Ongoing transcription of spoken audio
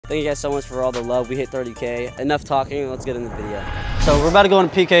Thank you guys so much for all the love. We hit 30K. Enough talking, let's get in the video. So we're about to go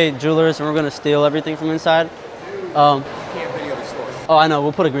into PK Jewelers and we're gonna steal everything from inside. You can't video the store. Oh, I know,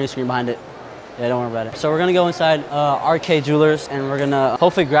 we'll put a green screen behind it. Yeah, don't worry about it. So we're gonna go inside RK Jewelers and we're gonna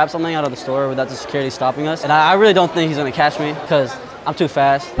hopefully grab something out of the store without the security stopping us. And I really don't think he's gonna catch me because I'm too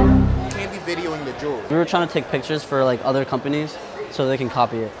fast. You can't be videoing the jewelry. We were trying to take pictures for like other companies so they can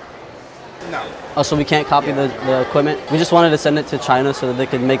copy it. No. Oh, so we can't copy the equipment? We just wanted to send it to China so that they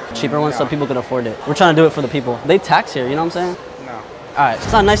could make cheaper ones so people could afford it. We're trying to do it for the people. They tax here, you know what I'm saying? No. All right,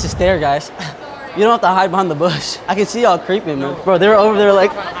 it's not nice to stare, guys. You don't have to hide behind the bush. I can see y'all creeping, man. Bro, they were over there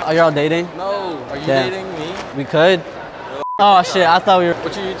like, are y'all dating? No. Are you dating me? We could. Oh shit, I thought we were.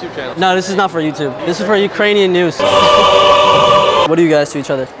 What's your YouTube channel? No, this is not for YouTube. This is for Ukrainian news. What do you guys to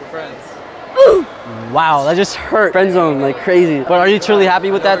each other? We're friends. Wow, that just hurt. Friend zone like crazy. But are you truly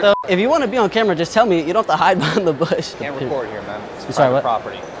happy with that though? If you want to be on camera, just tell me. You don't have to hide behind the bush. Can't record here, man. I'm sorry, what?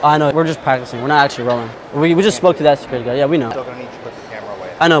 Property. Oh, I know, we're just practicing. We're not actually rolling. We just spoke to that security guy. Yeah, we know. Still gonna need you to put the camera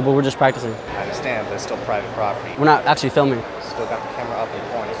away. I know, but we're just practicing. I understand, but it's still private property. We're not actually filming. Still got the camera up and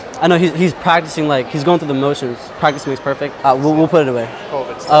pointing. I know, he's practicing, like, he's going through the motions. Practice makes perfect. We'll put it away.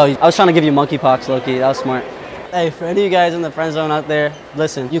 COVID stuff. Oh, I was trying to give you monkeypox, low-key. That was smart. Hey, for any of you guys in the friend zone out there,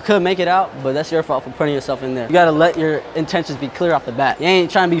 listen, you could make it out, but that's your fault for putting yourself in there. You gotta let your intentions be clear off the bat. You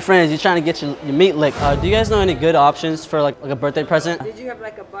ain't trying to be friends, you're trying to get your meat licked. Do you guys know any good options for like a birthday present? Did you have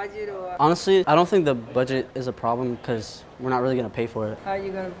like a budget or? Honestly, I don't think the budget is a problem because we're not really gonna pay for it. How are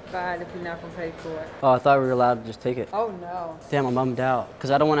you gonna buy it if you're not gonna pay for it? Oh, I thought we were allowed to just take it. Oh no. Damn, I'm bummed out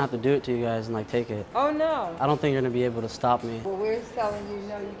because I don't want to have to do it to you guys and like take it. Oh no. I don't think you're gonna be able to stop me. Well, we're telling you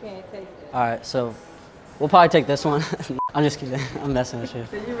no, you can't take it. All right, so we'll probably take this one. I'm just kidding. I'm messing with you.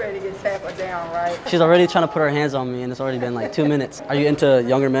 So you ready to get tapped down, right? She's already trying to put her hands on me, and it's already been like 2 minutes. Are you into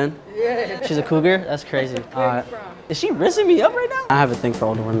younger men? Yeah. She's a cougar? That's crazy. All right. Is she rizzing me up right now? I have a thing for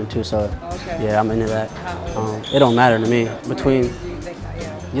older women too, so Okay. yeah, I'm into that. It don't matter to me. Between,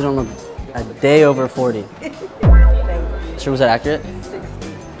 you don't look a day over 40. Sure, was that accurate? 60.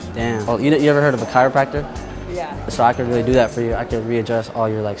 Damn. Oh, you ever heard of a chiropractor? Yeah. So I could really do that for you. I could readjust all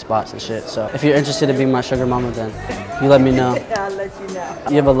your like spots and shit. So if you're interested in being my sugar mama, then you let me know. I'll let you know.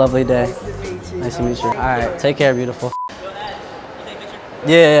 You have a lovely day. Nice to meet you. Nice to meet you. All right, take care, beautiful.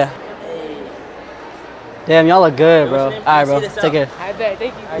 Yeah. Damn, y'all look good, bro. All right, bro. Take care. I bet.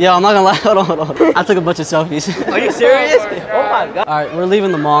 Thank you. Yo, I'm not gonna lie. Hold on. I took a bunch of selfies. Are you serious? Oh my god. All right, we're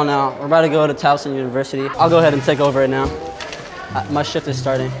leaving the mall now. We're about to go to Towson University. I'll go ahead and take over it now. My shift is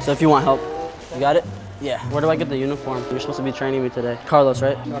starting, so if you want help, you got it? Yeah. Where do I get the uniform? You're supposed to be training me today. Carlos,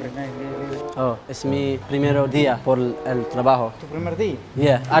 right? Oh, es mi primero día por el trabajo. Tu primer día?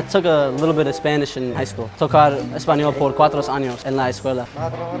 Yeah, I took a little bit of Spanish in high school. Tocar español por 4 años en la escuela.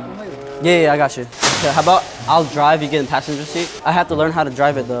 ¿Vas a trabajar conmigo? Yeah, I got you. Okay, how about I'll drive, you get in passenger seat? I have to learn how to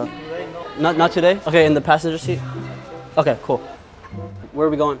drive it though. Not today? Okay, in the passenger seat? Okay, cool. Where are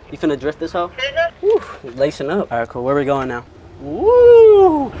we going? You finna drift this hoe? Woo, lacing up. All right, cool. Where are we going now?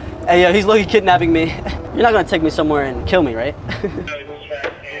 Woo! Hey, yo, he's low-key kidnapping me. You're not gonna take me somewhere and kill me, right?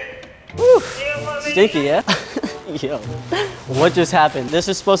 Woo! Stinky, yeah? Yo, what just happened? This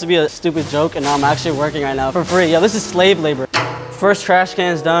is supposed to be a stupid joke, and now I'm actually working right now for free. Yo, this is slave labor. First trash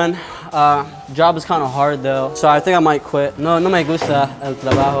can's done. Job is kind of hard though, so I think I might quit. No me gusta el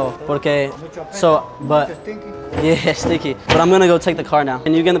trabajo, porque, but, yeah, sticky. But I'm gonna go take the car now.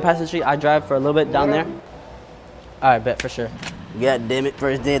 Can you get in the passenger seat? I drive for a little bit down there. All right, bet for sure. God damn it,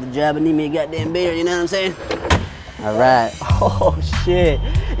 first day of the job, I need me a goddamn beer, you know what I'm saying? All right. Oh shit.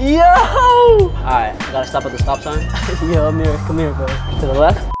 Yo! All right, gotta stop at the stop sign. Yo, come here, bro. To the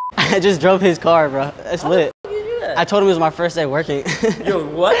left? I just drove his car, bro. That's lit. I told him it was my first day working. Yo,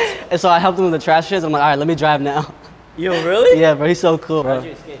 what? And so I helped him with the trash cans. I'm like, all right, let me drive now. Yo, really? Yeah, bro, he's so cool, bro. How'd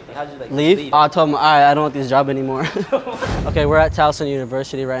you escape? How'd you like Leave? Oh, I told him, all right, I don't want this job anymore. Okay, we're at Towson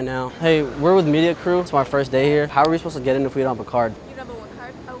University right now. Hey, we're with Media Crew. It's my first day here. How are we supposed to get in if we don't have a card? You don't have a one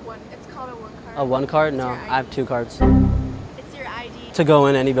card? It's called a one card. A one card? No, It's your I have 2 cards. It's your ID. To go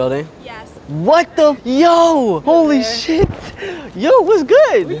in any building? Yes. What the? Yo! Holy shit! Yo, what's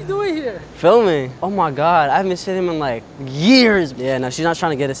good? What are you doing here? Filming. Oh my god, I haven't seen him in like years. Yeah, no, she's not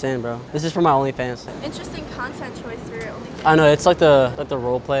trying to get us in, bro. This is for my OnlyFans. Interesting content choice for your OnlyFans. I know, it's like the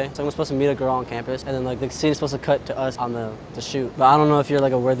role play. It's like we're supposed to meet a girl on campus, and then like the scene is supposed to cut to us on the shoot. But I don't know if you're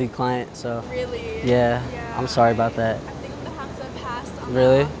like a worthy client, so. Really? Yeah, I'm sorry about that. I think I'm gonna have to pass on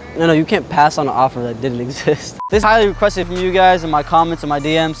Really? the offer. No, you can't pass on an offer that didn't exist. This is highly requested from you guys in my comments and my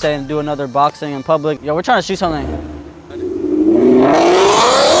DMs saying do another boxing in public. Yo, we're trying to shoot something.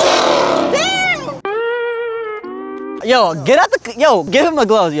 Yo, Yo, get out the, yo, give him the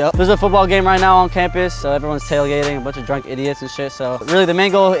gloves, yo. There's a football game right now on campus, so everyone's tailgating, a bunch of drunk idiots and shit. So really the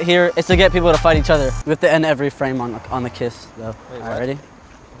main goal here is to get people to fight each other. We have to end every frame on the kiss, though. All right, ready?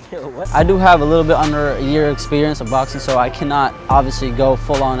 Yo, what? I do have a little bit under a year experience of boxing, so I cannot obviously go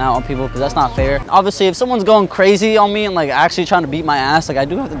full on out on people because that's not fair. Obviously, if someone's going crazy on me and like actually trying to beat my ass, like I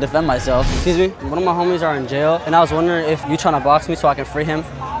do have to defend myself. Excuse me, one of my homies are in jail, and I was wondering if you trying to box me so I can free him.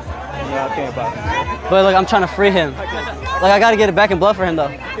 Yeah, I can't box. But like I'm trying to free him. Like I gotta get it back in blood for him though.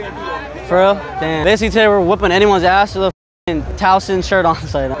 For real? Damn. Basically today we're whipping anyone's ass with a Towson shirt on.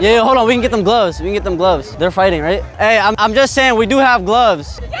 Yeah, hold on, we can get them gloves. We can get them gloves. They're fighting, right? Hey, I'm just saying we do have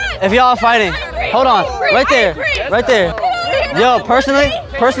gloves. If y'all are fighting. Hold on, right there, right there. Yo, personally,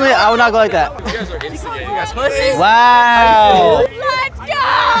 I would not go like that. You guys are instigating. Wow. Let's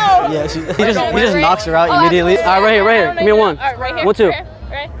go! Yeah, he just knocks her out immediately. All right, right here. Give me one. All right, right here. 1, 2. Right.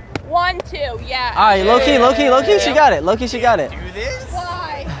 1, 2, yeah. All right, low key, she got it. Low key, she got it. Do this?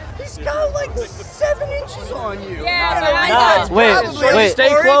 Why? He's got like 7 inches on you. Yeah, Wait,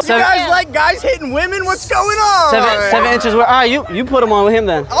 Stay close. You 7 guys like guys hitting women? What's going on? 7 inches. All right, you put him on with him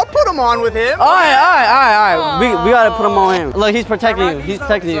then. I'll put him on with him. All right. We gotta put him on him. Look, he's protecting you. He's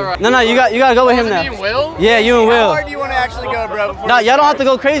protecting you. No, you gotta go with him now. Will? Yeah, you and How Will. hard do you want to actually go, bro? No, y'all don't have to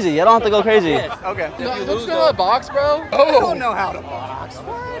go crazy. Y'all don't have to go crazy. Okay. Let's go to the box, bro. I don't know how to box.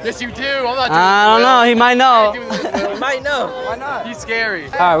 Yes, you do. I'm not doing I don't know. He might know. You might know. Why not? He's scary.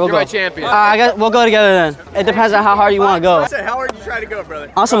 All right, we'll You're go. my champion. I guess we'll go together then. It depends on how hard you want to I go. said, how hard you try to go,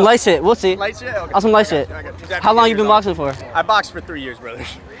 brother? On some light shit. We'll see. Light shit? Okay. On some light shit. Okay. Exactly. How long you been boxing for? I boxed for 3 years, brother.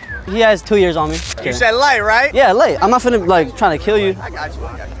 He has 2 years on me. You said light, right? Yeah, late. I'm not finna like trying to kill you. I got you.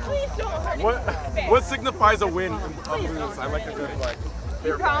 What signifies a win? I like a good like.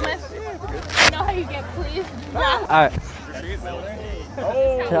 You promise? I know how you get, please. All right.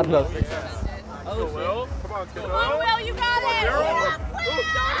 Oh, Shut up, go. Will, come on, kiddo. Oh, Will, you got it! Yeah, please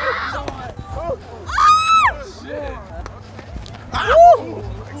don't!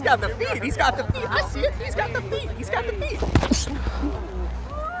 He's got the feet. He's got the feet. I see it. He's got the feet. He's got the feet.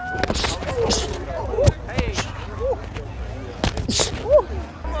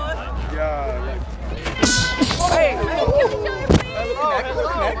 Yeah. Hey!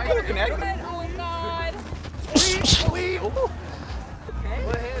 Connect. Oh, God.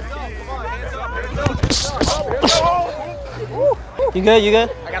 You good? You good?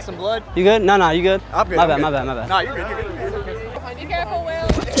 I got some blood. You good? No, you good? I'm good. My I'm bad, good. my bad. No, you're good. You're good. Be careful, Will. You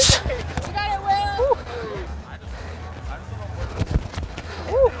got it, Will.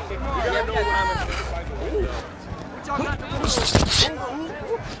 Come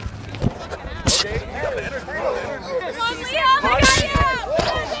on, Liam. I got you.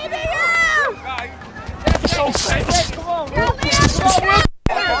 Baby,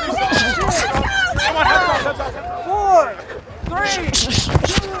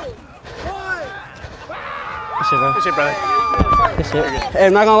 Good shit, bro. Good shit, brother. Good shit. Hey,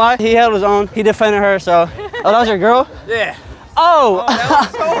 I'm not gonna lie. He held his own. He defended her, so. Oh, that was your girl? Yeah. Oh!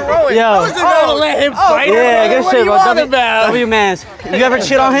 So heroic. Yo. I wasn't gonna let him fight her. Yeah, good What shit, are you bro. on about? W mans. You ever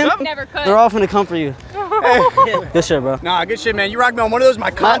cheat on him? never could. They're all finna come for you. Good shit, bro. Nah, good shit, man. You rocked me on one of those.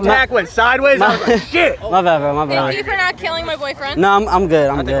 My contact went sideways. I was like, shit. My bad, bro. My bad. Thank you for not killing my boyfriend. No, I'm good.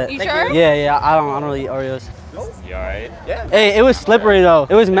 I'm good. You sure? Yeah. I don't really eat Oreos. You alright? Yeah. Hey, it was slippery though.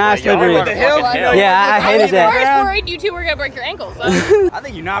 It was mad slippery. What the hell? Yeah, I hated I that. was worried you two were gonna break your ankles. So. I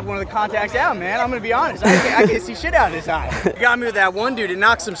think you knocked one of the contacts out, man. I'm gonna be honest. I can't see shit out of this eye. You got me with that one dude. It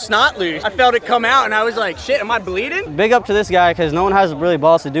knocked some snot loose. I felt it come out, and I was like, shit, am I bleeding? Big up to this guy because no one has really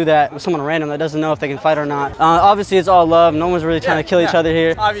balls to do that with someone random that doesn't know if they can fight or not. Obviously, it's all love. No one's really trying to kill each other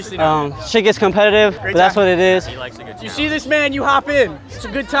here. Obviously not. Shit gets competitive, but that's what it is. You see this man, you hop in. It's a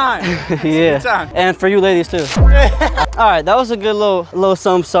good time. Yeah. time. And for you ladies too. All right, that was a good little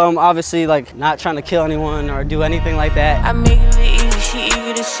sum. Obviously, like not trying to kill anyone or do anything like that. I make it easy, she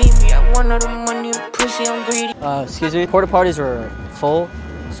eager to see me. I want all the money, pussy, I'm greedy. Excuse me. Porta potties were full,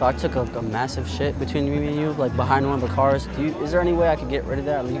 so I took a massive shit between me and you, like behind one of the cars. Is there any way I could get rid of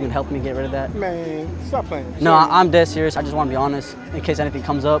that? I mean, you can help me get rid of that? Man, stop playing. No, I'm dead serious. I just want to be honest in case anything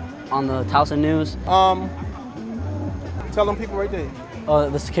comes up on the Towson news. Tell them people right there. Oh,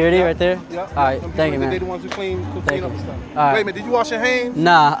 the security right there? Yeah. All right, thank you, They're man. the ones who clean up Thank the you. stuff. All right. Wait a minute, did you wash your hands?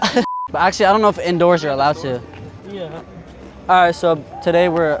 Nah. But actually, I don't know if indoors you're allowed to. Yeah. All right, so today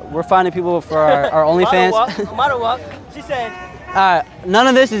we're finding people for our OnlyFans. Model walk. She said. All right, none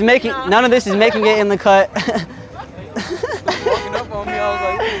of this is making it in the cut. Walking up on me, I was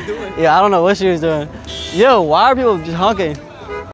like, what are you doing? Yeah, I don't know what she was doing. Yo, why are people just honking?